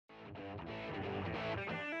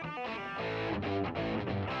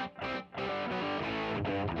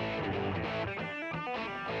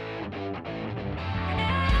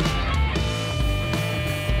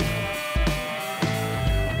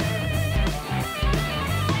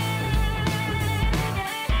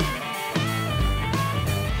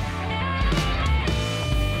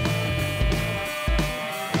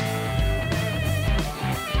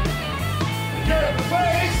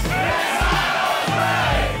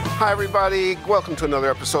Hi everybody, welcome to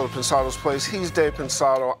another episode of Pensado's Place. He's Dave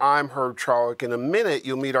Pensado, I'm Herb Charlick. In a minute,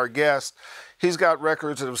 you'll meet our guest. He's got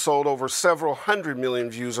records that have sold over several 100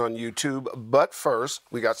 million views on YouTube. But first,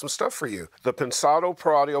 we got some stuff for you. The Pensado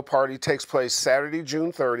Pro Audio Party takes place Saturday,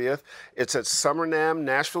 June 30th. It's at Summer NAMM,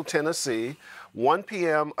 Nashville, Tennessee. 1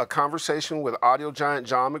 p.m., a conversation with audio giant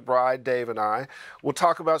John McBride, Dave and I. We'll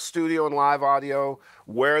talk about studio and live audio,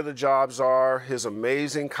 where the jobs are, his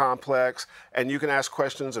amazing complex, and you can ask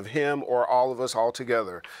questions of him or all of us all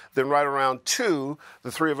together. Then right around 2,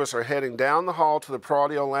 the three of us are heading down the hall to the Pro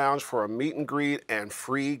Audio Lounge for a meet and greet and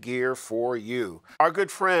free gear for you. Our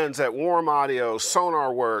good friends at Warm Audio,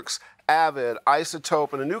 Sonarworks, Avid,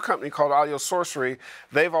 Isotope, and a new company called Audio Sorcery,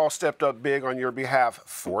 they've all stepped up big on your behalf.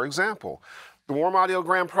 For example, the Warm Audio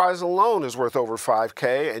Grand Prize alone is worth over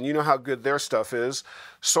 $5K, and you know how good their stuff is.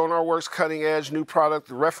 Sonarworks cutting-edge new product,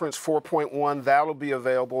 the Reference 4.1, that'll be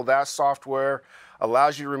available. That software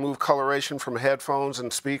allows you to remove coloration from headphones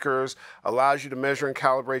and speakers, allows you to measure and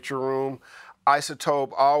calibrate your room.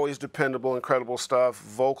 Isotope, always dependable, incredible stuff.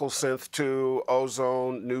 Vocal Synth 2,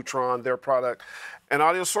 Ozone, Neutron, their product. And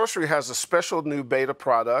Audio Sorcery has a special new beta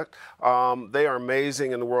product. They are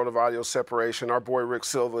amazing in the world of audio separation. Our boy Rick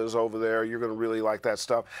Silva is over there. You're going to really like that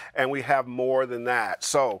stuff. And we have more than that.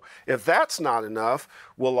 So if that's not enough,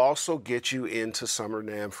 we'll also get you into Summer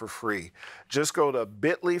NAMM for free. Just go to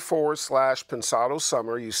bit.ly/Pensado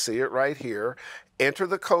Summer. You see it right here. Enter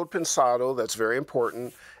the code Pensado. That's very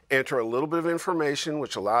important. Enter a little bit of information,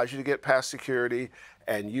 which allows you to get past security,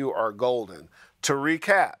 and you are golden. To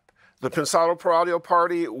recap, the Pensado Pro Audio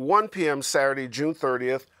Party, 1 p.m. Saturday, June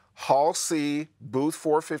 30th, Hall C, booth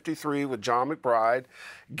 453 with John McBride.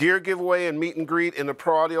 Gear giveaway and meet and greet in the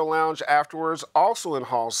Pro Audio Lounge afterwards, also in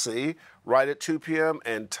Hall C, right at 2 p.m.,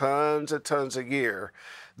 and tons of gear.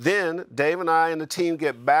 Then, Dave and I and the team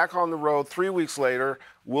get back on the road 3 weeks later.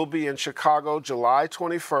 We'll be in Chicago, July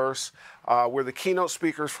 21st. We're the keynote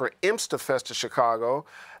speakers for Imsta Festa Chicago.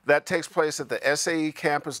 That takes place at the SAE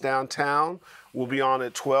campus downtown. We'll be on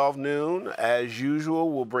at 12 noon. As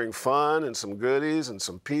usual, we'll bring fun and some goodies and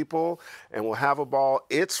some people, and we'll have a ball.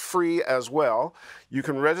 It's free as well. You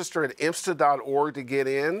can register at imsta.org to get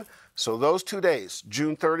in. So those 2 days,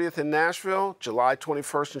 June 30th in Nashville, July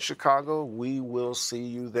 21st in Chicago, we will see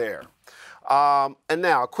you there. And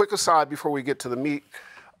now, a quick aside before we get to the meet.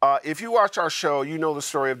 If you watch our show, you know the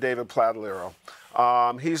story of David Platolero.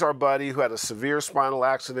 He's our buddy who had a severe spinal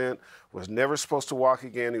accident, was never supposed to walk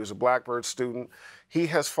again. He was a Blackbird student. He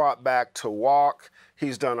has fought back to walk.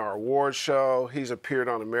 He's done our award show. He's appeared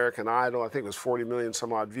on American Idol. I think it was 40 million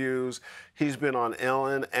some odd views. He's been on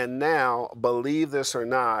Ellen. And now, believe this or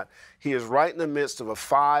not, he is right in the midst of a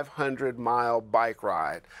 500-mile bike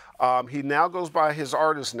ride. He now goes by his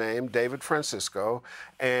artist name, David Francisco,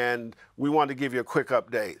 and we wanted to give you a quick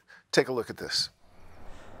update. Take a look at this.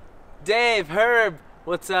 Dave, Herb,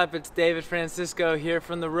 what's up? It's David Francisco here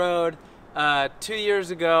from the road. 2 years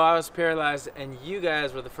ago, I was paralyzed, and you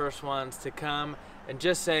guys were the first ones to come and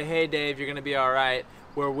just say, hey, Dave, you're going to be all right.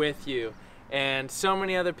 We're with you. And so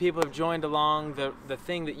many other people have joined along the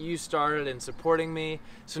thing that you started in supporting me.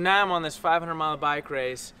 So now I'm on this 500-mile bike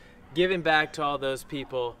race, giving back to all those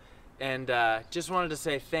people. And just wanted to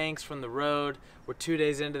say thanks from the road. We're 2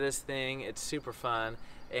 days into this thing. It's super fun.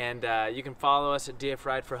 And you can follow us at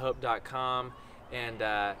dfrideforhope.com.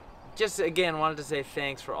 And just, again, wanted to say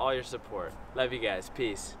thanks for all your support. Love you guys.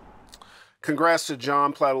 Peace. Congrats to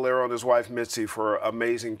John Platolero and his wife Mitzi for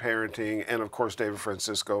amazing parenting, and of course David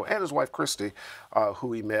Francisco and his wife Christy, who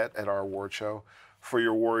we met at our award show, for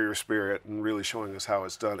your warrior spirit and really showing us how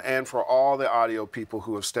it's done, and for all the audio people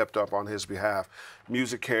who have stepped up on his behalf.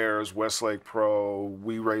 Music Cares, Westlake Pro,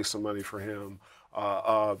 we raised some money for him.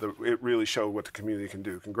 It really showed what the community can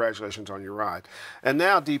do. Congratulations on your ride. And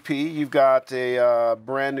now, DP, you've got a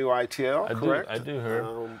brand new ITL, correct? I do,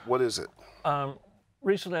 Herb. What is it?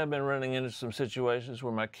 Recently, I've been running into some situations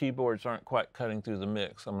where my keyboards aren't quite cutting through the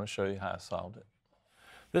mix. I'm going to show you how I solved it.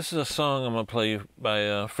 This is a song I'm going to play you by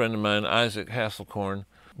a friend of mine, Isaac Hasselkorn.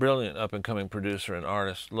 Brilliant up-and-coming producer and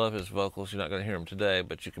artist. Love his vocals. You're not going to hear them today,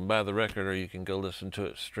 but you can buy the record or you can go listen to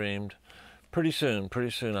it streamed. Pretty soon,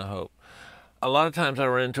 I hope. A lot of times I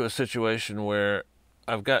run into a situation where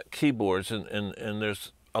I've got keyboards and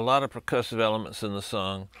there's a lot of percussive elements in the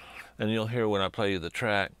song, and you'll hear when I play you the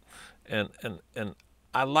track. And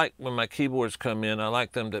I like when my keyboards come in, I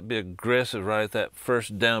like them to be aggressive right at that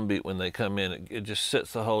first downbeat when they come in. It just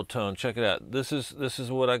sets the whole tone. Check it out. This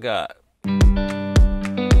is what I got.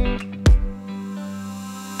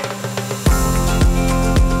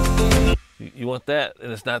 You want that,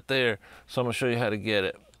 and it's not there, so I'm going to show you how to get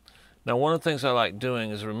it. Now, one of the things I like doing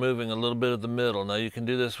is removing a little bit of the middle. Now, you can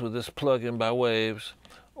do this with this plugin by Waves,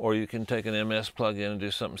 or you can take an MS plugin and do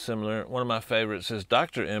something similar. One of my favorites is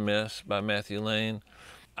Dr. MS by Matthew Lane.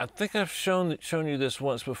 I think I've shown you this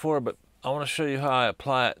once before, but I want to show you how I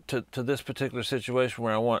apply it to this particular situation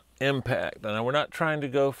where I want impact. And we're not trying to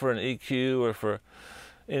go for an EQ or for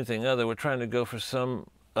anything other. We're trying to go for some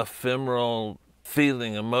ephemeral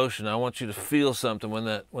feeling, emotion. I want you to feel something when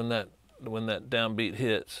that downbeat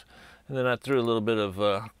hits. And then I threw a little bit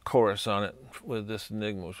of chorus on it with this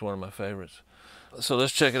Enigma, which is one of my favorites. So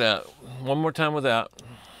let's check it out. One more time without.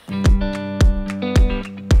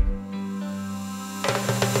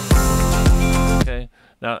 Okay.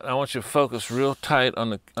 Now I want you to focus real tight on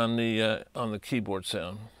the keyboard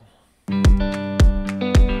sound.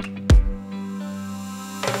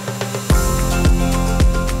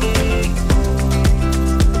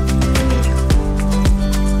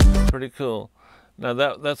 Pretty cool. Now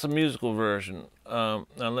that's a musical version. Now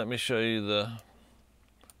let me show you the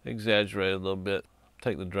exaggerated a little bit.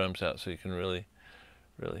 Take the drums out so you can really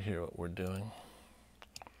hear what we're doing.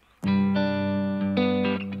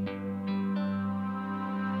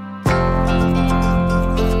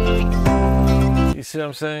 You see what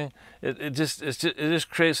I'm saying? It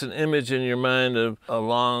just creates an image in your mind of a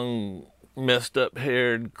long, messed up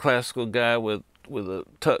haired classical guy with a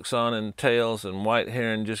tux on and tails and white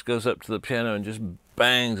hair, and just goes up to the piano and just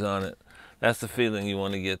bangs on it. That's the feeling you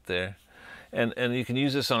want to get there. And you can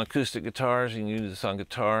use this on acoustic guitars, you can use this on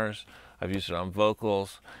guitars, I've used it on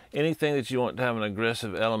vocals, anything that you want to have an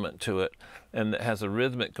aggressive element to it and that has a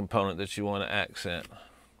rhythmic component that you want to accent.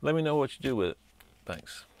 Let me know what you do with it.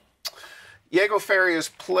 Thanks. Yaygo Farias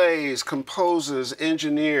plays, composes,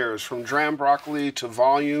 engineers, from Dram Broccoli to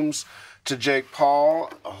Volumes to Jake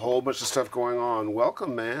Paul, a whole bunch of stuff going on.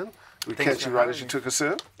 Welcome, man. We catch you right as you took a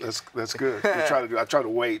sip. That's good. I try to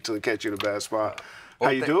wait till I catch you in a bad spot. Well,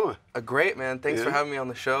 how you doing? Great, man. Thanks for having me on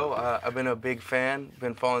the show. I've been a big fan.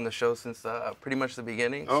 Been following the show since pretty much the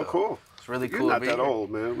beginning. Oh, so cool. It's really You're cool not to be that here.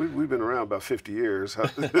 old, man. We've been around about 50 years.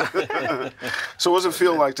 So what does it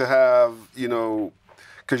feel like to have,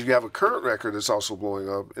 because you have a current record that's also blowing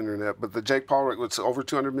up internet, but the Jake Paul record, it's over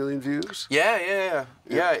 200 million views? Yeah.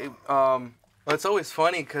 Well, it's always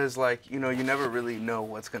funny because, you never really know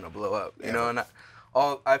what's going to blow up, you know, and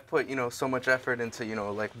I've put, so much effort into,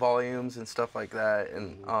 like Volumes and stuff like that,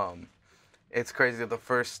 and it's crazy that the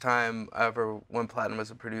first time I ever went platinum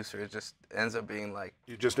as a producer, it just ends up being like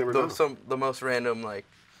you just never know. The most random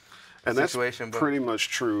and situation. That's pretty much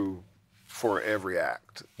true for every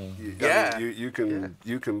act. You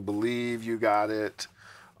can believe you got it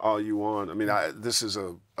all you want. I mean, this is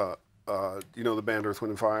the band Earth,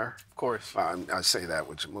 Wind & Fire? Of course. I say that,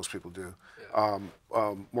 which most people do. Yeah.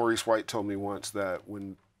 Maurice White told me once that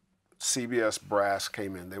when CBS Brass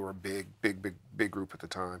came in, they were a big group at the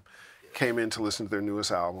time, came in to listen to their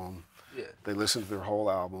newest album. Yeah. They listened to their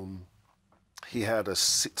whole album. He had a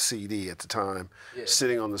CD at the time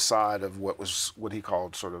sitting on the side of what he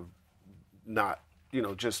called sort of not,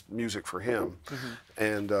 just music for him. Mm-hmm.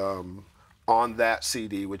 And on that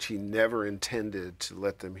CD, which he never intended to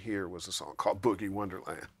let them hear, was a song called Boogie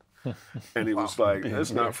Wonderland. And he was like,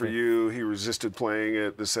 that's not for you. He resisted playing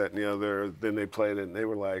it, this, that, and the other. Then they played it, and they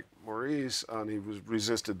were like, Maurice, and he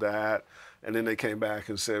resisted that. And then they came back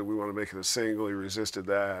and said, we want to make it a single. He resisted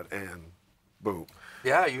that, and boom.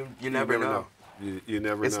 Yeah, you never know. You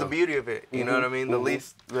never know. It's the beauty of it, you know what I mean? The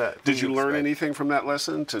least that. Did you learn anything from that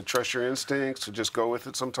lesson, to trust your instincts, to just go with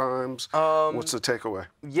it sometimes? What's the takeaway?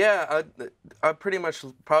 Yeah, I pretty much,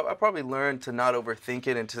 I probably learned to not overthink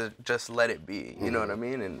it and to just let it be, you know what I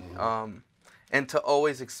mean? And to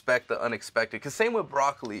always expect the unexpected. Because same with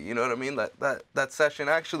Broccoli, you know what I mean? That session,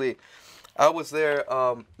 actually, I was there,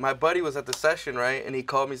 my buddy was at the session, right? And he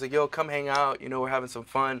called me, he's like, yo, come hang out, we're having some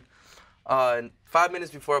fun. And 5 minutes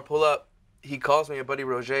before I pull up, he calls me, a buddy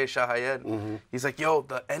Roger Shahayed. Mm-hmm. He's like, yo,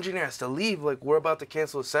 the engineer has to leave. Like, we're about to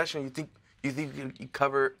cancel a session. You think you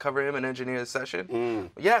cover him and engineer the session? Mm.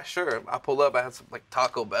 Yeah, sure. I pull up. I had some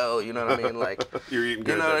Taco Bell. You know what I mean? Like, you're eating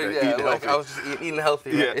good. I was just eating healthy.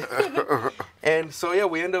 Right? Yeah. And so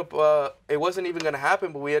we end up. It wasn't even gonna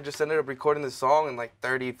happen, but we had just ended up recording the song in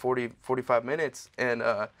 30, 40, 45 minutes, and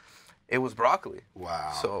it was Broccoli.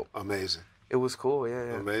 Wow. So amazing. It was cool,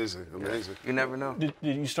 yeah. Amazing. You never know. Did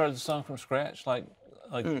you start the song from scratch, I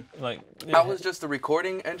was just the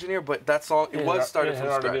recording engineer, but that song was started from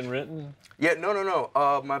scratch. It had already been written. Yeah, no.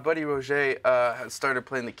 My buddy Roger had started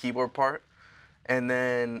playing the keyboard part, and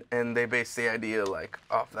they based the idea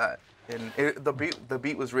off that, and the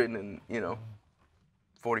beat was written in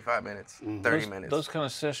 45 minutes, 30 minutes. Those kind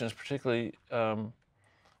of sessions, particularly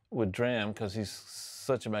with Dram, because he's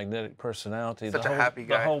such a magnetic personality. Such a happy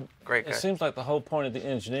guy. Great guy. It seems like the whole point of the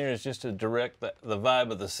engineer is just to direct the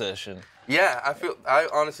vibe of the session. Yeah, I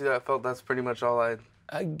honestly felt that's pretty much all I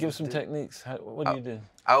give some techniques. What do you do?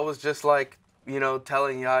 I was just like, you know,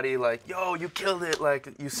 telling Yachty like, yo, you killed it, like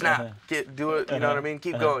you snap, do it, you know what I mean?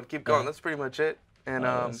 Keep going. That's pretty much it. And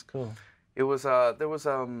that's cool. It was there was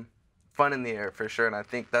fun in the air for sure, and I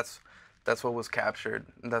think that's what was captured,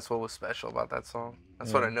 and that's what was special about that song.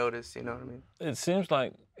 That's what I noticed, you know what I mean? It seems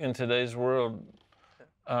like in today's world,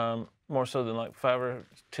 more so than like 5 or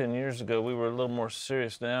 10 years ago, we were a little more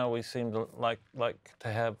serious. Now we seem to like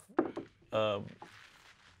to have, I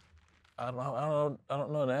don't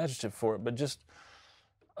know an adjective for it, but just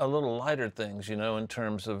a little lighter things, you know, in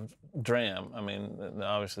terms of dram. I mean,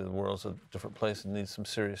 obviously the world's a different place and needs some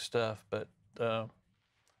serious stuff, but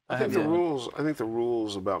I think the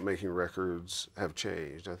rules about making records have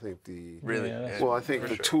changed. I think I think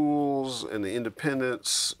the tools and the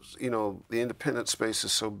independence, you know, the independent space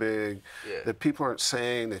is so big that people aren't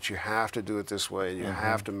saying that you have to do it this way, and you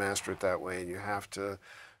have to master it that way, and you have to.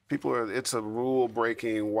 It's a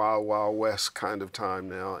rule-breaking, wild, wild west kind of time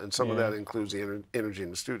now, and some of that includes the energy in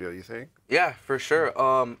the studio. You think? Yeah, for sure.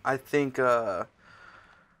 I think. I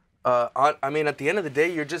mean, at the end of the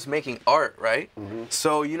day, you're just making art, right?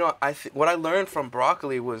 So, you know, what I learned from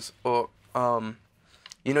Broccoli was, you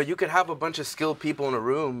know, you could have a bunch of skilled people in a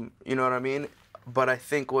room, you know what I mean? But I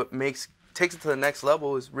think what takes it to the next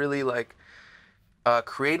level is really like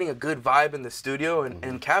creating a good vibe in the studio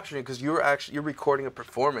and capturing, because you're recording a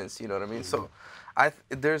performance, you know what I mean? So I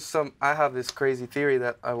have this crazy theory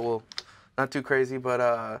that I will, not too crazy,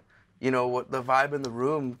 but you know, what the vibe in the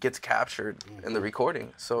room gets captured in the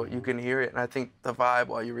recording, so you can hear it. And I think the vibe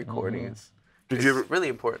while you're recording is really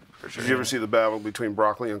important, for sure. Did you ever see the battle between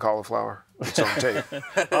broccoli and cauliflower? It's on tape.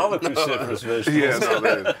 All the cruciferous vegetables. Yeah,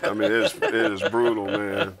 no, I mean, it is brutal,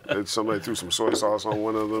 man. Somebody threw some soy sauce on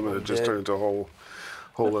one of them, and it just turned into a whole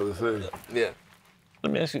other thing. Yeah.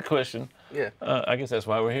 Let me ask you a question. Yeah. I guess that's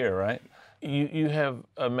why we're here, right? You have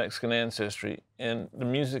a Mexican ancestry, and the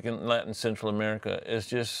music in Latin Central America is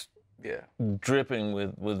just dripping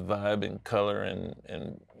with vibe and color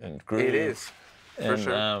and groove. It is, for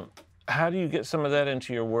sure. How do you get some of that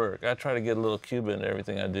into your work? I try to get a little Cuba into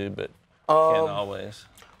everything I do, but can't always.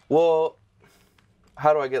 Well,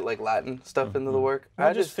 how do I get like Latin stuff into the work?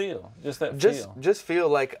 I just feel, feel. Just feel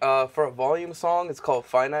like for a volume song, it's called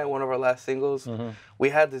Finite, one of our last singles. We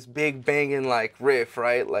had this big banging like riff,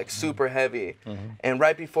 right? Like super heavy. And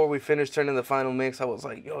right before we finished turning the final mix, I was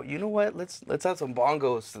like, yo, you know what? Let's add some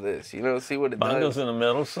bongos to this, you know, see what it does. Bongos in a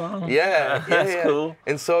metal song? Yeah, That's cool.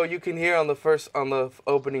 And so you can hear on the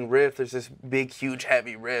opening riff, there's this big, huge,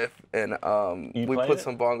 heavy riff, and we put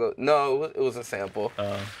some bongos. No, it was a sample.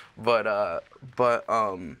 But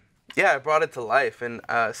yeah, I brought it to life, and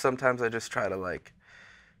sometimes I just try to like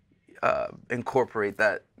incorporate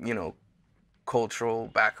that, you know, cultural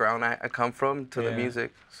background I come from to the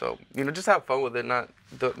music. So, you know, just have fun with it, not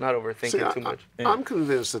overthink it too much. I'm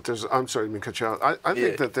convinced that I'm sorry to cut you out. I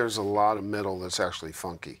think that there's a lot of metal that's actually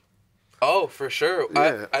funky. Oh, for sure.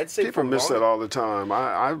 Yeah, I'd say people miss that all the time.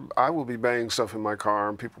 I will be banging stuff in my car,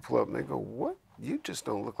 and people pull up and they go, "What? You just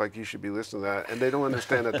don't look like you should be listening to that." And they don't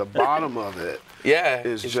understand that the bottom of it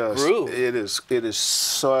is just groove. It is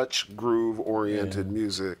such groove-oriented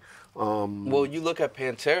music. Well, you look at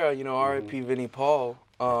Pantera, you know, R.I.P. Vinnie Paul.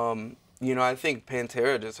 You know, I think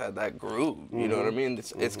Pantera just had that groove. You know what I mean?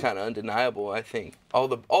 It's kind of undeniable. I think all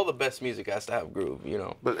the best music has to have groove. You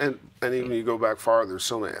know. But and even you go back farther,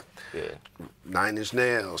 so many. Nine Inch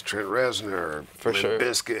Nails, Trent Reznor, for sure.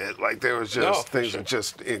 Biscuit. Like there was just things that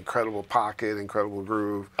just incredible pocket, incredible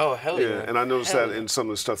groove. Oh hell yeah! And I noticed that in some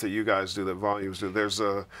of the stuff that you guys do, that Volumes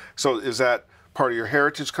do. So is that part of your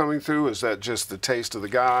heritage coming through? Is that just the taste of the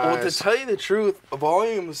guys? Well, to tell you the truth,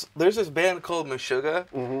 Volumes, there's this band called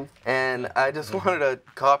Meshuggah, and I just wanted to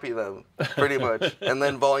copy them, pretty much. And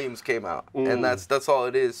then Volumes came out, and that's all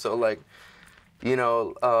it is. So, like, you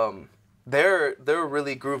know, they're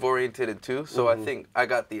really groove oriented too. So I think I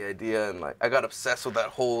got the idea, and like I got obsessed with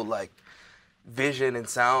that whole like vision and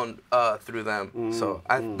sound through them. So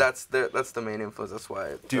that's the main influence. That's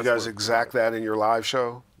why. Do you guys exact that in your live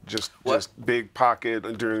show? Just big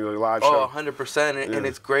pocket during the live show? Oh, 100%. And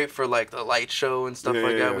it's great for like the light show and stuff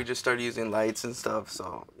like that. We just started using lights and stuff.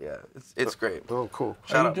 So yeah, it's great. Oh, cool.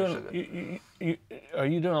 Shout out Are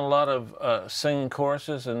you doing a lot of singing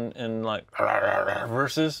choruses and like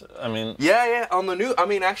verses? I mean, yeah. On the new, I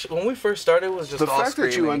mean, actually, when we first started, it was just the all fact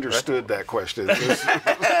that you understood that question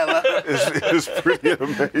is pretty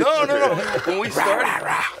amazing. No. When we started,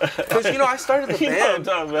 because you know, I started the band. I'm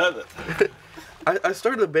talking about it. I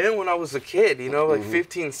started a band when I was a kid, you know, like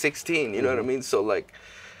 15, 16, you know what I mean? So like,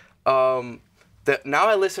 that now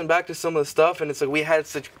I listen back to some of the stuff and it's like we had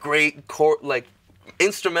such great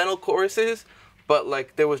instrumental choruses, but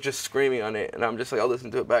like there was just screaming on it, and I'm just like, I'll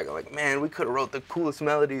listen to it back. I'm like, man, we could have wrote the coolest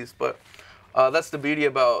melodies, but that's the beauty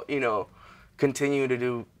about, you know, continuing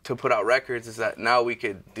to put out records, is that now we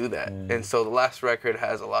could do that. And so the last record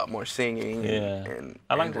has a lot more singing. And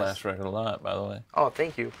I like the last record a lot, by the way. Oh,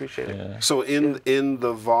 thank you, appreciate it. So in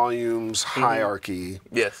the volumes hierarchy,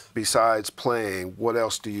 yes, besides playing, what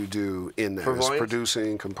else do you do in there? Is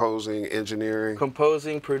producing, composing, engineering?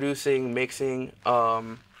 Composing, producing, mixing,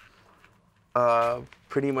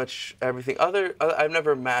 pretty much everything. I've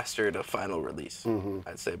never mastered a final release,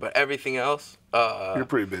 I'd say, but everything else. You're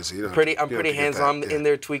pretty busy. I'm pretty hands-on in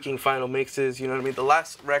there, tweaking final mixes. You know what I mean? The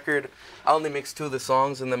last record, I only mixed 2 of the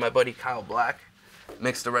songs, and then my buddy Kyle Black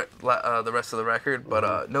mixed the rest of the record.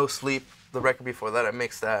 But No Sleep, the record before that, I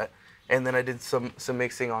mixed that, and then I did some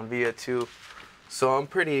mixing on Via too. So I'm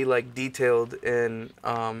pretty like detailed, and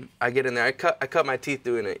I get in there. I cut my teeth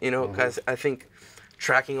doing it, you know, because I think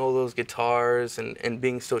tracking all those guitars and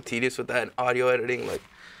being so tedious with that and audio editing, like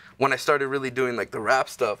when I started really doing like the rap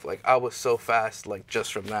stuff, like I was so fast, like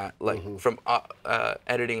just from that, like from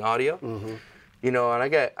editing audio, you know, and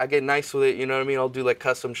I get nice with it, you know what I mean? I'll do like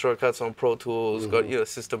custom shortcuts on Pro Tools, go, you know,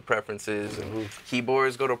 system preferences, and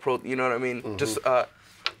keyboards, go to Pro, you know what I mean? Just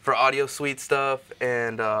for audio suite stuff,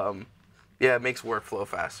 and yeah, it makes workflow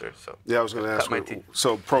faster. So yeah, I was going to ask you.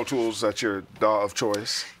 So Pro Tools, that's your DAW of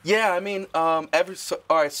choice? Yeah, I mean, all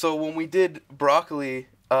right. So when we did Broccoli,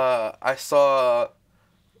 I saw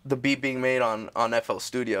the beat being made on FL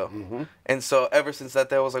Studio, and so ever since that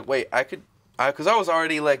day, I was like, wait, because I was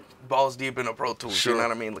already like balls deep into Pro Tools. You know what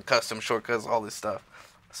I mean? Like custom shortcuts, all this stuff.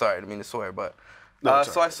 Sorry, I didn't mean to swear, but.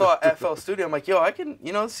 So I saw FL Studio. I'm like, yo, I can,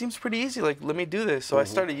 you know, it seems pretty easy. Like, let me do this. So I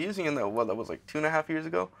started using it. That was like 2.5 years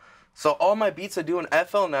ago. So all my beats I do in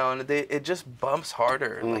FL now, and it just bumps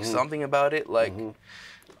harder. Like something about it, like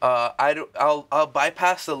I'll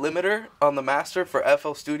bypass the limiter on the master for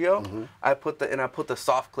FL Studio. I put the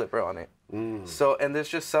soft clipper on it. So, and there's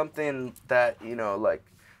just something that, you know, like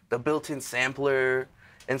the built-in sampler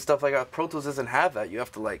and stuff like that. Pro Tools doesn't have that. You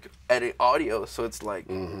have to like edit audio, so it's like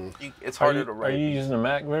it's harder to write. Are you using the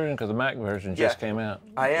Mac version? Because the Mac version just came out.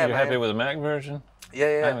 I am. You're happy with the Mac version?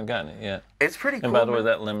 Yeah. I haven't gotten it yet. It's pretty cool. And by the way,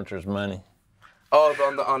 that limiter's money. Oh,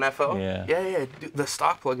 on FL? Yeah. Yeah. Dude, the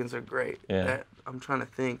stock plugins are great. Yeah. I'm trying to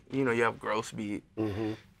think. You know, you have Gross Beat,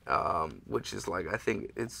 which is like, I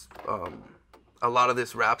think it's a lot of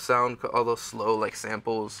this rap sound, all those slow like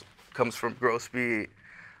samples comes from Gross Beat.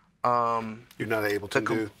 You're not able to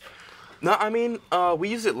do? No, I mean, we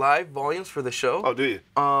use it live volumes for the show. Oh, do you?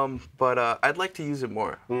 But I'd like to use it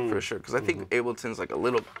more for sure, because I think Ableton's like a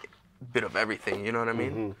little bit of everything, you know what I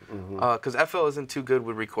mean? Because FL isn't too good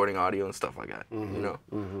with recording audio and stuff like that, you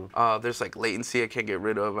know? There's like latency I can't get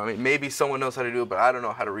rid of. I mean, maybe someone knows how to do it, but I don't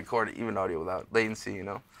know how to record even audio without latency, you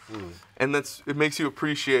know? And it makes you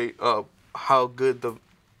appreciate how good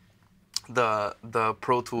the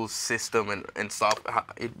Pro Tools system and software,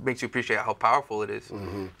 it makes you appreciate how powerful it is.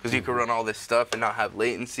 Because you can run all this stuff and not have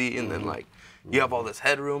latency, and then like, you have all this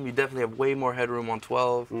headroom. You definitely have way more headroom on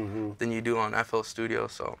 12 than you do on FL Studio.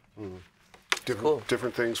 So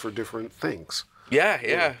different things for different things.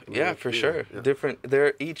 Yeah, for sure. Yeah. Different.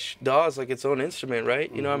 Each DAW is like its own instrument,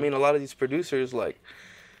 right? You know what I mean? A lot of these producers, like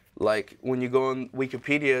when you go on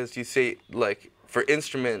Wikipedia's, you say like for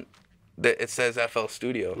instrument that it says FL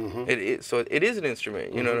Studio. So it is an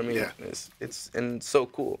instrument. You know what I mean? Yeah. It's so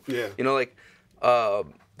cool. Yeah. You know, like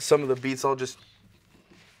some of the beats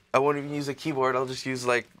I won't even use a keyboard. I'll just use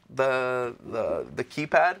like the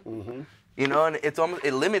keypad, you know, and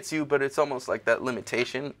it limits you, but it's almost like that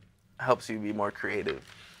limitation helps you be more creative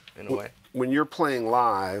in a way. When you're playing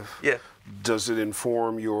live, Yeah. does it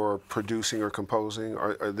inform your producing or composing?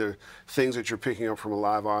 Are there things that you're picking up from a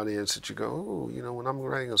live audience that you go, oh, you know, when I'm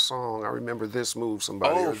writing a song, I remember this move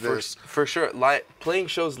somebody or this? For sure. Playing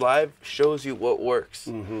shows live shows you what works.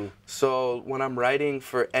 So when I'm writing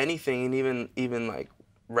for anything, and even like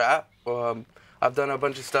rap, I've done a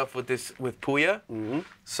bunch of stuff with Puya.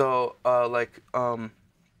 So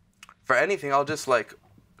for anything, I'll just like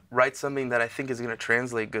write something that I think is gonna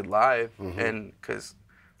translate good live, and because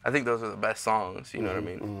I think those are the best songs. You know what I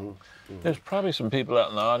mean? There's probably some people out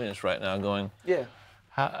in the audience right now going, Yeah.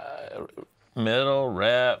 Metal,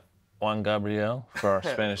 rap, Juan Gabriel for our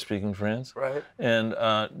Spanish-speaking friends, Right. and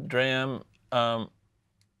Dram.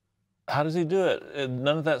 How does he do it?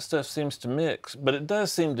 None of that stuff seems to mix, but it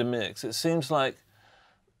does seem to mix. It seems like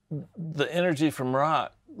the energy from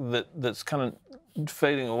rock that's kind of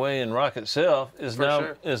fading away in rock itself is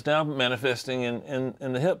now manifesting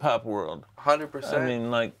in the hip hop world. 100%. I mean,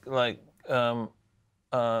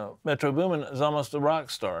 Metro Boomin is almost a rock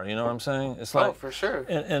star. You know what I'm saying? It's like, for sure.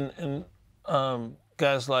 And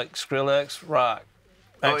guys like Skrillex, rock,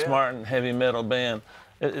 Max Martin, heavy metal band.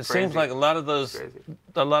 It seems like a lot of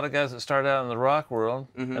guys that start out in the rock world,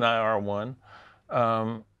 and I are one,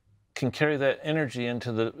 can carry that energy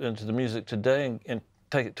into the music today and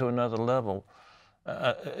take it to another level.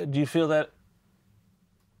 Do you feel that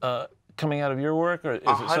coming out of your work, or is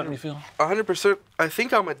it something you feel? 100%. I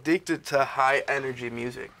think I'm addicted to high energy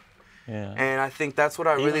music. Yeah. And I think that's what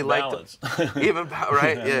I really like. Even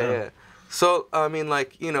right? Yeah. So I mean,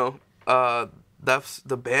 like, you know, that's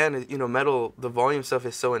the band. You know, metal. The volume stuff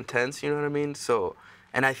is so intense. You know what I mean? So,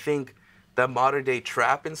 and I think that modern day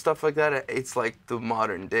trap and stuff like that, it's like the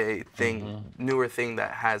modern day thing, newer thing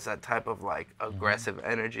that has that type of like aggressive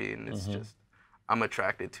energy, and it's just, I'm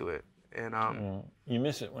attracted to it. And you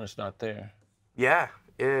miss it when it's not there. Yeah.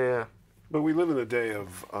 But we live in a day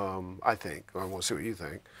of, I think, I want to see what you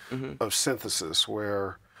think, of synthesis,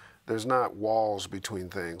 where there's not walls between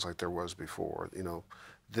things like there was before. You know,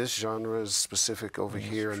 this genre is specific over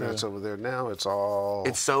here and that's over there. Now it's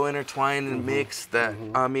so intertwined and mixed that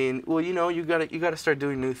I mean, well, you know, you gotta start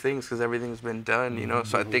doing new things because everything's been done. You know,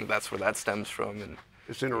 so I think that's where that stems from. And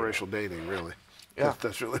it's interracial dating, really. Yeah,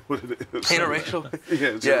 that's really what it is. Interracial.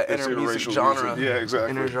 It's intermusic genre. Yeah,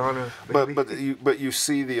 exactly. Intergenre. But you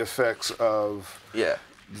see the effects of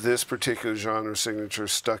this particular genre signature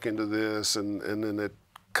stuck into this, and then it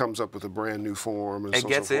comes up with a brand new form. And it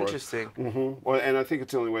gets interesting. Well, and I think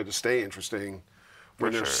it's the only way to stay interesting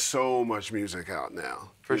when there's so much music out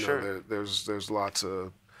now. For sure. There's lots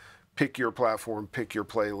of. Pick your platform, pick your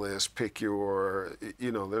playlist, pick your,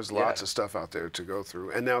 you know, there's lots of stuff out there to go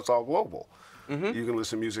through, and now it's all global. You can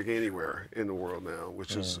listen to music anywhere in the world now,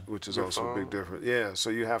 which is also a big difference. Yeah, so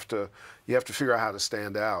you have to figure out how to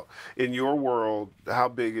stand out. In your world, how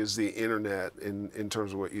big is the internet in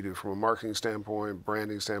terms of what you do from a marketing standpoint,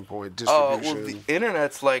 branding standpoint, distribution? Well, the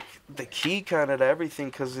internet's like the key kind of to everything,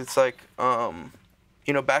 because it's like,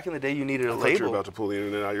 you know, back in the day, you needed a label. You're about to pull the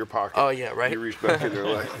internet out of your pocket. Oh yeah, right. You reach back in there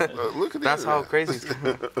like, look at that. That's how crazy.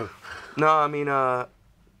 No, I mean,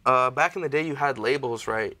 back in the day, you had labels,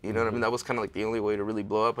 right? You know what I mean? That was kind of like the only way to really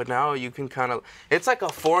blow up. But now you can kind of, it's like a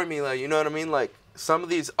formula, you know what I mean? Like some of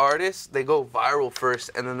these artists, they go viral first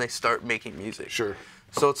and then they start making music. Sure.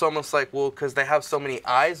 So it's almost like, well, because they have so many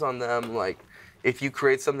eyes on them, like if you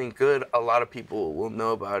create something good, a lot of people will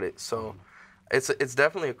know about it. So it's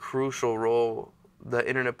definitely a crucial role. The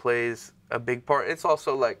internet plays a big part. It's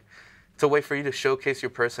also like, it's a way for you to showcase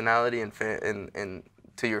your personality and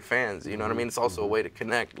to your fans, you know what I mean? It's also a way to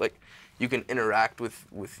connect. Like, you can interact with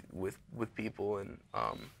people, and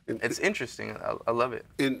it's interesting. I love it.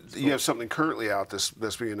 You have something currently out that's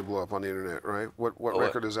beginning to blow up on the internet, right? What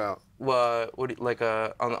record is out? What like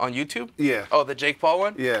on YouTube? Yeah. Oh, the Jake Paul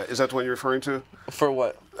one? Yeah. Is that the one you're referring to? For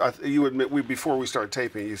what? You admit before we started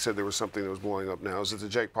taping, you said there was something that was blowing up now. Is it the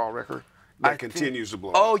Jake Paul record? That continues to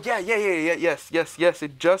blow up. Oh, yes.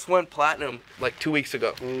 It just went platinum like 2 weeks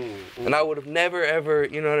ago. And I would have never, ever,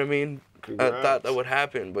 you know what I mean, thought that would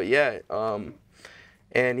happen. But yeah,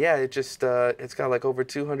 and yeah, it just, it's got like over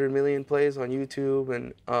 200 million plays on YouTube.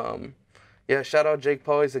 And yeah, shout out Jake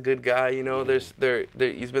Paul. He's a good guy. You know, he's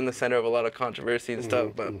been the center of a lot of controversy and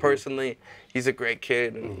stuff. But personally, he's a great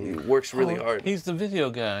kid, and he works really hard. He's the video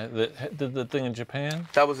guy that did the thing in Japan?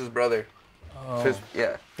 That was his brother.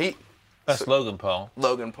 Yeah. That's Logan Paul.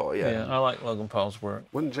 Logan Paul, yeah. Yeah, I like Logan Paul's work.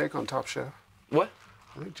 Wasn't Jake on Top Chef? What?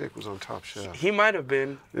 I think Jake was on Top Chef. He might have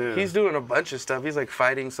been. Yeah. He's doing a bunch of stuff. He's like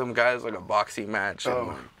fighting some guys like a boxing match.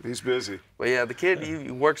 Oh, he's busy. But yeah, the kid,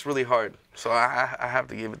 he works really hard. So I have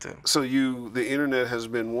to give it to him. So the internet has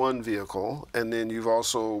been one vehicle, and then you've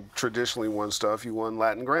also traditionally won stuff. You won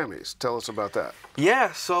Latin Grammys. Tell us about that.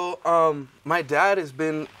 Yeah, so my dad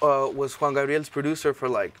was Juan Gabriel's producer for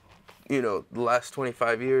like, you know, the last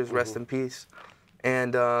 25 years, rest in peace.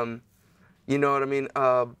 And, you know what I mean?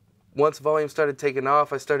 Once volume started taking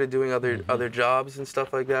off, I started doing other jobs and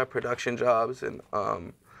stuff like that, production jobs, and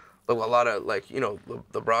a lot of like, you know,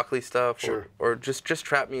 the Broccoli stuff, or just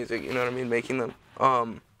trap music, you know what I mean, making them.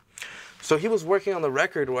 So he was working on the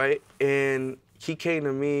record, right? And he came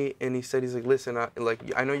to me and he said, he's like, listen,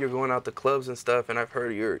 I know you're going out to clubs and stuff, and I've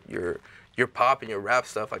heard your pop and your rap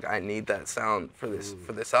stuff. Like, I need that sound for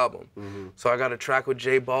this album. So I got a track with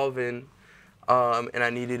J Balvin, and I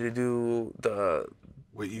needed to do the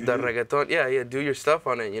reggaeton. Yeah, do your stuff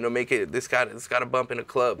on it. You know, make it. It's got to bump in a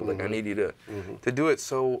club. Like, I need you to do it.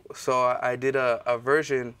 So I did a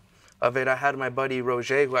version of it, I had my buddy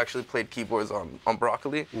Roger, who actually played keyboards on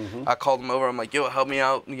Broccoli. I called him over. I'm like, yo, help me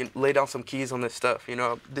out. You can lay down some keys on this stuff. You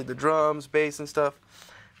know, did the drums, bass, and stuff.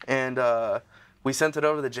 And we sent it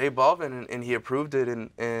over to J Balvin, and he approved it, and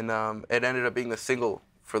it ended up being the single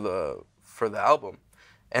for the album.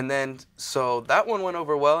 And then, so that one went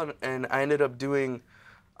over well, and I ended up doing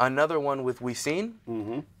another one with Wisin,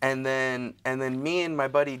 and then me and my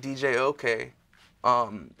buddy DJ OK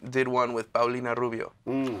did one with Paulina Rubio.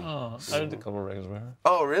 Oh, I did a couple records with her.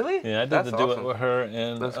 Oh, really? Yeah, I did the duet with her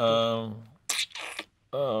and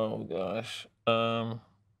oh gosh,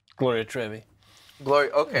 Gloria Trevi.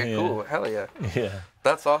 Gloria. Okay, cool. Hell yeah. Yeah.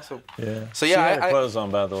 That's awesome. Yeah. So yeah, she had her clothes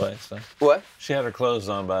on, by the way. So. What? She had her clothes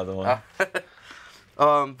on, by the way.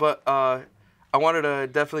 But I wanted to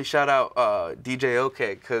definitely shout out DJ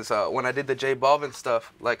OK, because when I did the J Balvin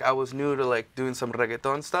stuff, like I was new to like doing some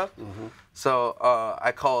reggaeton stuff. So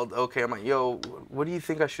I called OK. I'm like, yo, what do you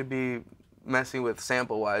think I should be messing with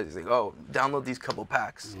sample wise? He's like, oh, download these couple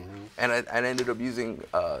packs. And I ended up using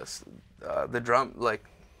the drum, like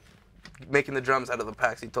making the drums out of the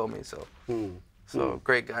packs he told me. So. So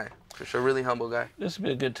great guy, for sure, really humble guy. This would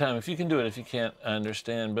be a good time. If you can do it, if you can't, I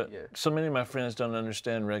understand. But so many of my friends don't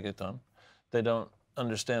understand reggaeton. They don't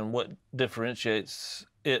understand what differentiates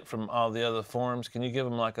it from all the other forms. Can you give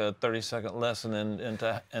them like a 30-second lesson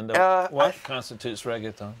into what constitutes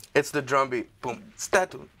reggaeton? It's the drum beat. Boom,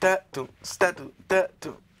 statu, da-tum, statu,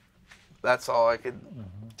 da-tum. That's all I could.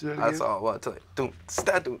 That's all I'll tell you. Boom,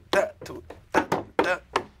 statu, da-tum, da-tum,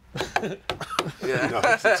 da-tum. Yeah.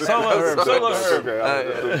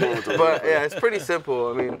 But yeah, it's pretty simple.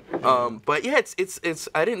 I mean, but yeah, it's.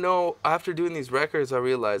 I didn't know, after doing these records, I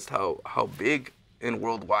realized how big and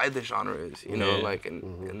worldwide the genre is. You know, like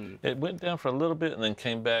and it went down for a little bit and then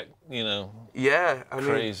came back. You know. Yeah, I mean,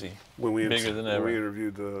 crazy. When we bigger than ever. When we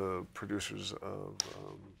interviewed the producers of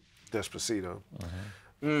Despacito.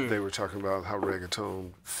 They were talking about how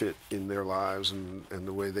reggaeton fit in their lives and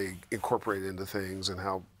the way they incorporate into things and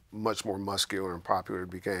how much more muscular and popular it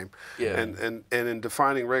became. Yeah. And in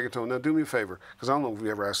defining reggaeton, now do me a favor, because I don't know if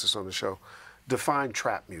we ever asked this on the show, define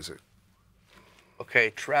trap music. Okay,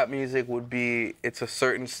 trap music would be, it's a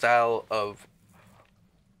certain style of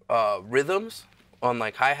rhythms on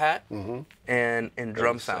like hi-hat and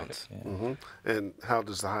drum sounds. And how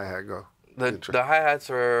does the hi-hat go? The hi-hats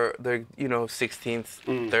are, they're, you know, 16th,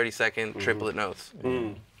 32nd, triplet notes.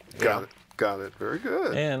 Got it. Very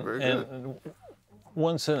good. And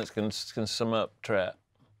one sentence can sum up trap.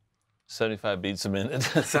 75 beats a minute.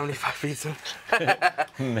 75 beats a minute.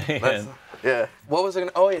 Man. Yeah. What was I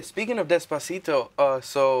gonna? Oh yeah. Speaking of Despacito,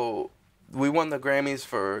 so we won the Grammys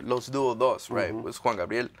for Los Duo Dos, right? With Juan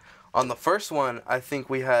Gabriel. On the first one, I think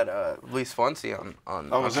we had Luis Fonsi on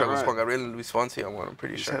is that right? Juan Gabriel and Luis Fonsi on one. I'm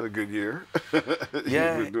pretty sure. He's had a good year.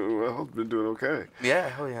 Yeah. He's been doing well. Been doing okay. Yeah.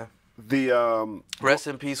 Hell yeah. The rest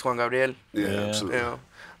in peace, Juan Gabriel. Yeah, absolutely. Yeah.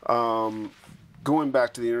 Going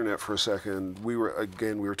back to the internet for a second, we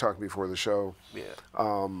were talking before the show. Yeah.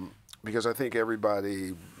 Because I think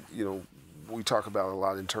everybody, you know, we talk about it a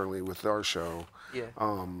lot internally with our show. Yeah.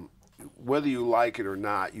 Whether you like it or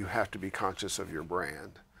not, you have to be conscious of your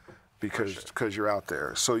brand, because you're out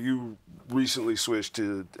there. So you recently switched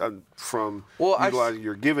to from utilizing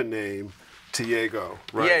your given name to Yaygo,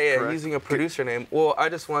 right? Yeah, correct? Using a producer name. Well, I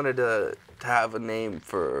just wanted to have a name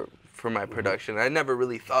for my production. I never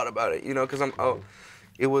really thought about it, you know, because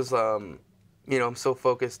it was, you know, I'm so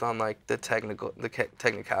focused on like the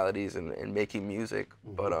technicalities and making music.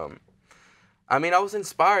 But I mean, I was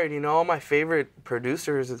inspired, you know, all my favorite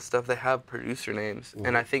producers and stuff, they have producer names,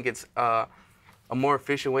 and I think it's a more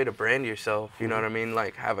efficient way to brand yourself. You know what I mean?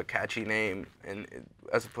 Like have a catchy name, and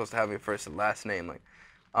as opposed to having a first and last name. Like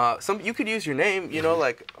you could use your name, you know,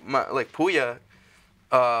 like Puya.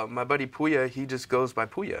 My buddy Puya, he just goes by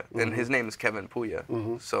Puya, and his name is Kevin Puya.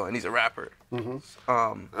 So, and he's a rapper. There's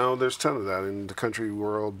a ton of that in the country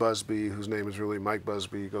world. Busby, whose name is really Mike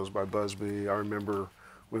Busby, goes by Busby. I remember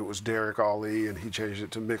when it was Derek Ali, and he changed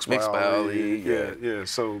it to Mixed by Ali. Yeah.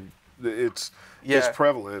 So it's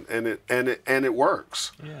prevalent, and it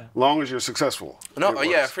works. Yeah. Long as you're successful. No,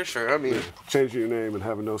 yeah, for sure. I mean, changing your name and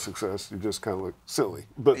having no success, you just kind of look silly.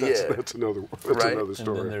 But that's another story.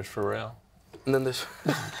 And then there's Pharrell. And then there's,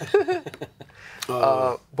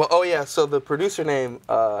 but so the producer name,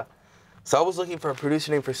 so I was looking for a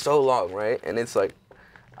producer name for so long, right? And it's like,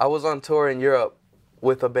 I was on tour in Europe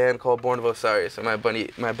with a band called Born of Osiris, and my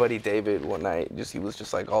buddy David one night, he was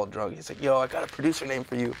just like all drunk. He's like, yo, I got a producer name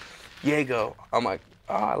for you, Yaygo. I'm like,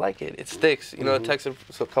 oh, I like it. It sticks. You know, I texted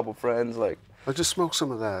a couple friends like, I just smoked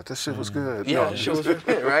some of that. That shit was good. Yeah, shit was good,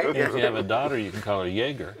 right? If you have a daughter, you can call her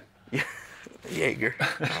Jaeger. Yeah. Jaeger.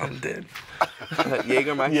 I'm dead.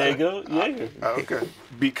 Jaeger, my Yaygo. Okay.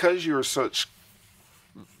 Because you're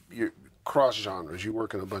cross genres, you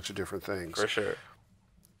work in a bunch of different things. For sure.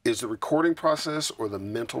 Is the recording process or the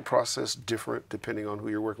mental process different depending on who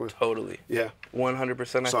you're working with? Totally. Yeah.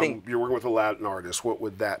 100%. So I think you're working with a Latin artist. What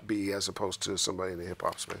would that be as opposed to somebody in the hip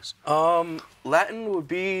hop space? Latin would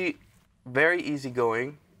be very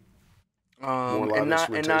easygoing. More live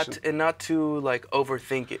instrumentation? And not to like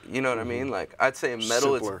overthink it. You know what I mean? Like I'd say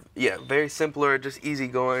metal Simpler. is very simpler, just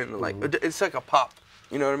easygoing. Like it's like a pop.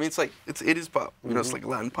 You know what I mean? It's like it is pop. You know, it's like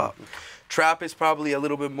Latin pop. Trap is probably a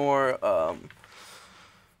little bit more.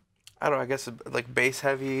 I don't know. I guess like bass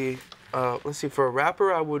heavy. Let's see. For a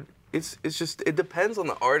rapper, I would. It depends on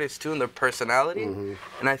the artist too and their personality. And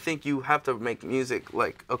I think you have to make music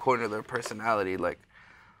like according to their personality. Like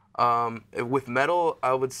with metal,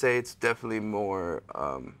 I would say it's definitely more.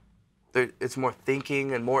 It's more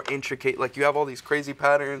thinking and more intricate. Like you have all these crazy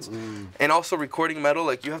patterns, and also recording metal.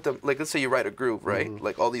 Like you have to, like let's say you write a groove, right?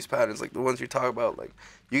 Like all these patterns, like the ones you talk about, like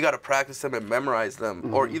you got to practice them and memorize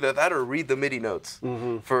them, or either that or read the MIDI notes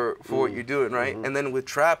for what you're doing, right? And then with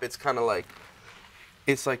trap, it's kind of like,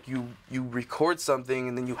 it's like you record something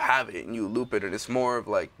and then you have it and you loop it, and it's more of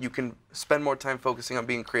like you can spend more time focusing on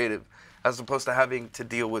being creative, as opposed to having to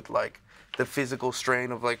deal with like the physical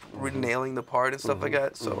strain of like nailing the part and stuff like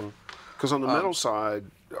that. So. Because on the metal side,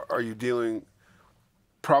 are you dealing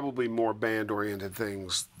probably more band-oriented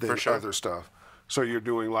things than other stuff? So you're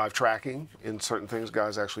doing live tracking in certain things,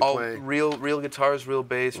 guys actually playing? Real guitars, real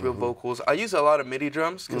bass, real vocals. I use a lot of MIDI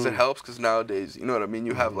drums because it helps, because nowadays, you know what I mean,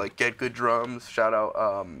 you have like Get Good Drums, shout out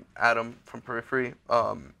Adam from Periphery.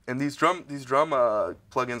 And these drum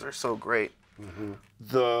plugins are so great.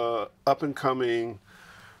 The up-and-coming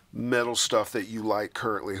metal stuff that you like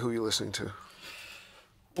currently, who are you listening to?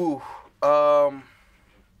 Ooh.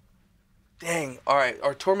 Dang. All right.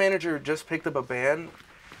 Our tour manager just picked up a band,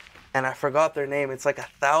 and I forgot their name. It's like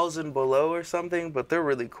 1,000 Below or something, but they're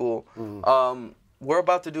really cool. We're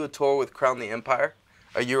about to do a tour with Crown the Empire,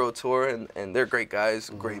 a Euro tour, and they're great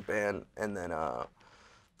guys, great band. And then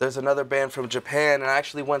there's another band from Japan, and I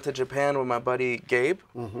actually went to Japan with my buddy Gabe,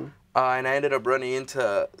 and I ended up running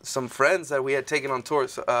into some friends that we had taken on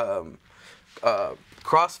tours.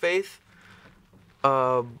 Crossfaith.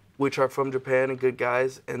 Which are from Japan and good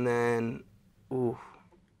guys, and then,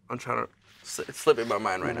 I'm trying to, it's slipping my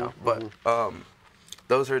mind right now, but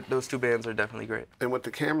those two bands are definitely great. And what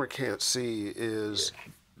the camera can't see is,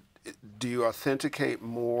 do you authenticate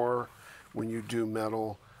more when you do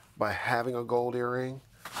metal by having a gold earring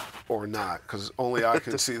or not? Because only I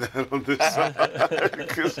can see that on this side.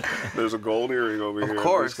 Because there's a gold earring over here. Of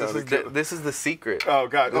course, this is the secret. Oh,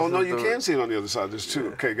 God. Oh, no, you can see it on the other side. There's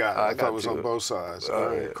two. Okay, got it. I thought it was on both sides. All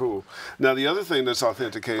right, cool. Now, the other thing that's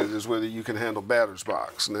authenticated is whether you can handle batter's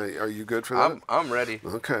box. Now, are you good for that? I'm ready.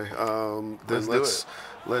 Okay. Then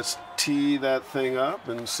let's tee that thing up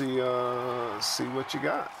and see what you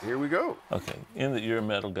got. Here we go. Okay. You're a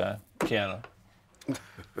metal guy. Piano.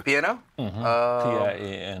 Piano?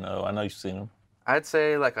 Piano. I know you've seen them. I'd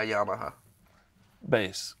say like a Yamaha.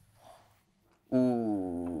 Bass.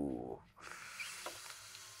 Ooh.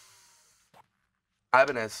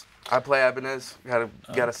 Ibanez. I play Ibanez.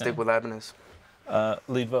 Gotta stick with Ibanez.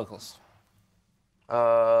 Lead vocals.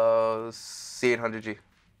 C800G.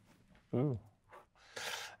 Ooh.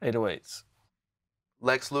 808s.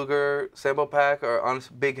 Lex Luger sample pack, or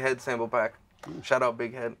honest Big Head sample pack. Shout out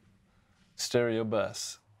Big Head. Stereo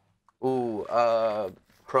bus. Ooh, Pro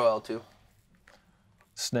L2.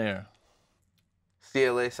 Snare.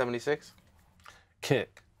 CLA 76.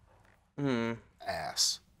 Kick.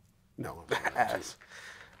 Ass. No. Ass.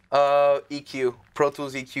 EQ. Pro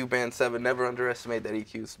Tools EQ Band 7. Never underestimate that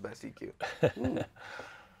EQ is the best EQ.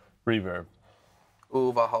 Reverb.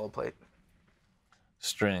 Ooh, Valhalla plate.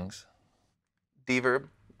 Strings. Deverb.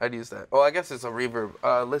 I'd use that. Oh, I guess it's a reverb.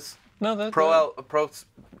 That's Pro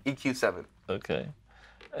EQ 7. Okay.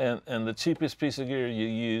 And the cheapest piece of gear you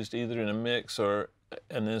used, either in a mix or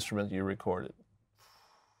an instrument you recorded?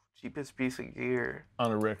 Cheapest piece of gear.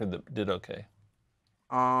 On a record that did okay.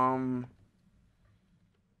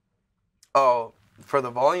 Oh, for the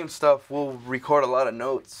volume stuff, we'll record a lot of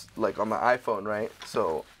notes, like on the iPhone, right?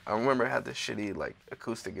 So I remember I had this shitty like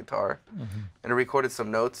acoustic guitar, and I recorded some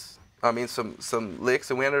notes. I mean some licks,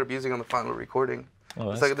 and we ended up using on the final recording.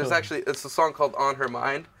 Oh, it's that's like cool. there's actually a song called "On Her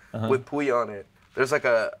Mind" with Puy on it. There's like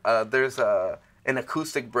an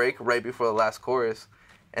acoustic break right before the last chorus,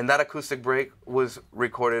 and that acoustic break was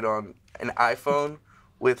recorded on an iPhone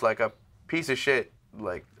with like a piece of shit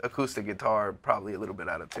like acoustic guitar, probably a little bit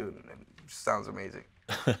out of tune, and it just sounds amazing.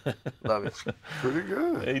 Love it. Pretty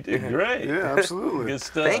good. He did great. Yeah, absolutely. Good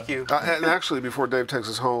stuff. Thank you. And actually, before Dave takes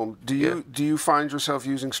us home, do you find yourself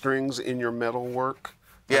using strings in your metal work?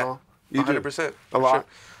 Yeah, you 100%. A lot?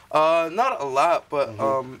 Sure. Not a lot, but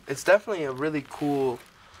it's definitely a really cool.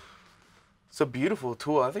 It's a beautiful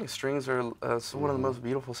tool. I think strings are one of the most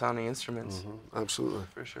beautiful sounding instruments. Absolutely.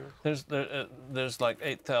 For sure. There's like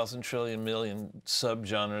 8,000 trillion million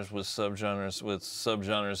subgenres with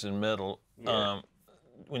subgenres in metal. Yeah.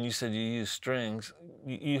 When you said you use strings,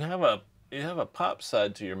 you have a pop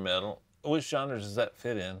side to your metal. Which genres does that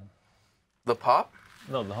fit in? The pop?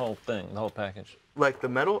 No, the whole thing, the whole package. Like the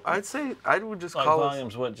metal? I'd say I would just Like call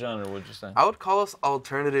Volumes, what genre would you say? I would call us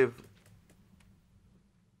alternative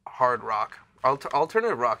hard rock.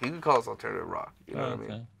 Alternative rock. You could call us alternative rock. You know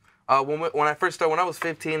what I mean? When I first started, when I was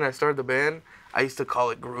 15 and I started the band, I used to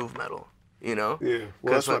call it groove metal. You know? Yeah.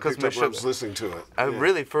 Well, that's what I picked up when I was listening to it. I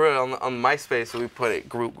really, for real, on MySpace,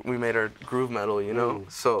 we made our groove metal, you know?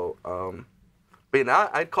 So, but you know,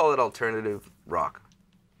 I'd call it alternative rock,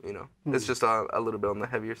 you know? It's just a little bit on the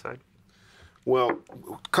heavier side. Well,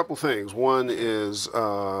 a couple things. One is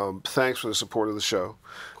thanks for the support of the show.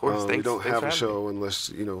 Of course, we don't have a show unless,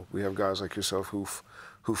 you know, we have guys like yourself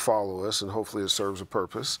who follow us, and hopefully it serves a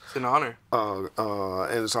purpose. It's an honor. And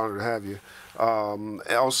it's an honor to have you.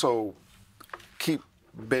 Also, keep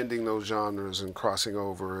bending those genres and crossing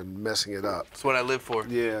over and messing it up. That's what I live for.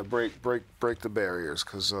 Yeah, break the barriers,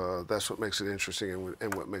 because that's what makes it interesting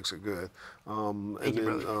and what makes it good. Thank you,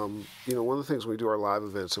 brother. You know, one of the things when we do our live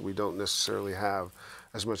events that we don't necessarily have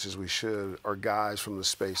as much as we should are guys from the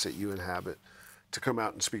space that you inhabit to come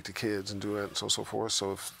out and speak to kids and do it and so forth.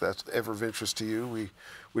 So if that's ever of interest to you,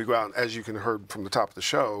 we go out, as you can heard from the top of the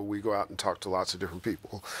show, we go out and talk to lots of different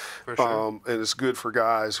people. For sure. And it's good for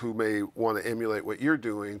guys who may want to emulate what you're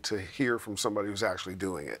doing to hear from somebody who's actually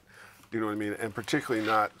doing it. You know what I mean? And particularly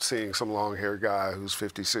not seeing some long-haired guy who's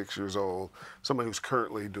 56 years old, somebody who's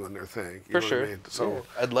currently doing their thing. You For know sure. What I mean? So, yeah,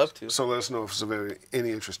 I'd love to. So let us know if it's of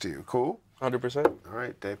any interest to you. Cool? 100%. All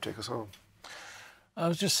right, Dave, take us home. I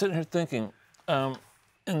was just sitting here thinking, in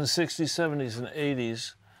the 60s, 70s, and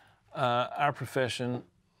 80s, our profession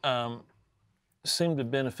seemed to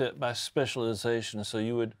benefit by specialization. So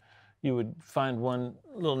you would find one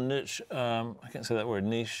little niche, I can't say that word,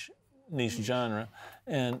 niche genre,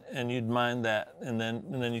 and you'd mine that, and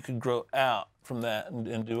then you could grow out from that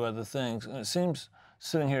and do other things. And it seems,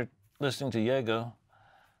 sitting here listening to Yaygo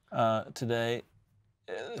today,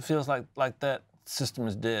 it feels like that system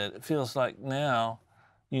is dead. It feels like now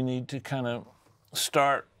you need to kind of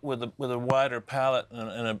start with a wider palette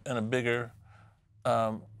and a bigger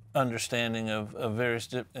understanding of various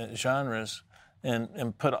genres,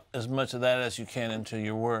 and put as much of that as you can into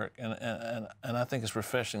your work. And I think it's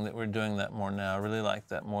refreshing that we're doing that more now. I really like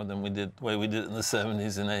that more than the way we did it in the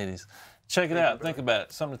 70s and 80s. Check it out. Think about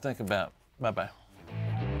it. Something to think about. Bye-bye.